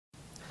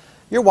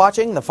You're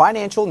watching the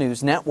Financial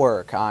News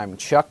Network. I'm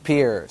Chuck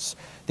Pierce.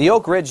 The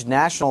Oak Ridge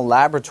National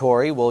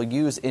Laboratory will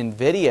use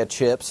Nvidia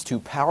chips to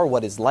power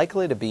what is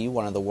likely to be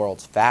one of the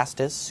world's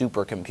fastest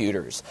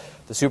supercomputers.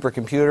 The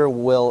supercomputer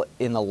will,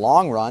 in the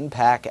long run,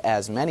 pack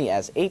as many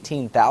as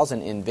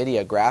 18,000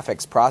 Nvidia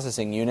graphics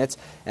processing units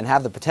and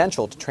have the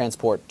potential to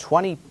transport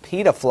 20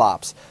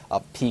 petaflops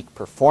of peak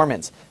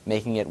performance,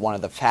 making it one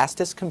of the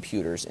fastest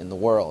computers in the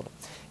world.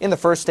 In the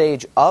first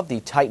stage of the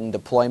Titan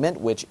deployment,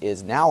 which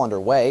is now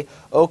underway,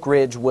 Oak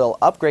Ridge will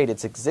upgrade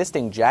its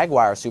existing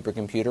Jaguar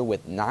supercomputer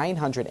with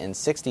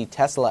 960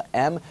 Tesla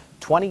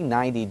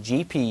M2090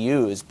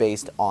 GPUs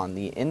based on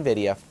the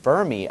Nvidia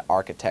Fermi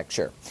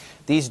architecture.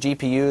 These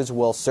GPUs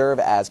will serve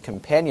as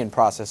companion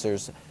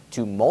processors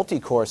to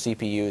multi-core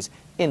CPUs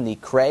in the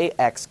Cray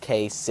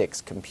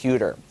XK6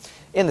 computer.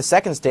 In the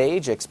second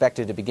stage,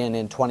 expected to begin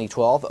in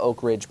 2012,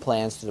 Oak Ridge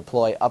plans to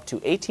deploy up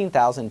to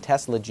 18,000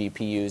 Tesla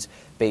GPUs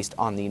based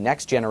on the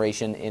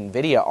next-generation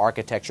NVIDIA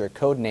architecture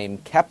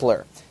codenamed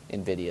Kepler,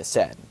 NVIDIA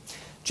said.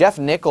 Jeff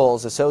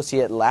Nichols,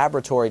 Associate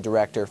Laboratory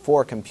Director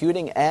for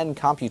Computing and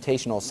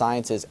Computational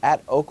Sciences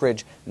at Oak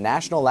Ridge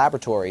National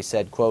Laboratory,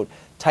 said, quote,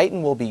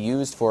 Titan will be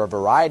used for a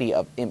variety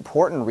of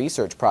important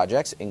research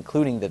projects,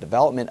 including the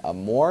development of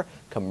more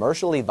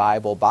commercially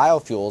viable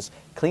biofuels,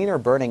 cleaner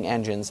burning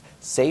engines,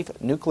 safe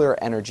nuclear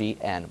energy,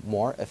 and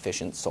more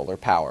efficient solar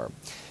power.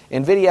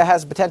 Nvidia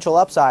has a potential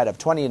upside of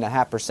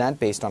 20.5%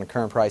 based on a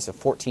current price of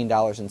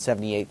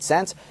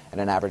 $14.78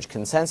 and an average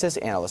consensus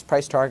analyst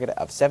price target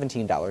of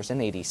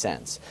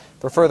 $17.80.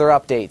 For further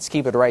updates,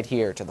 keep it right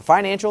here to the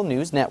Financial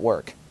News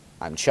Network.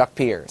 I'm Chuck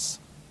Pierce.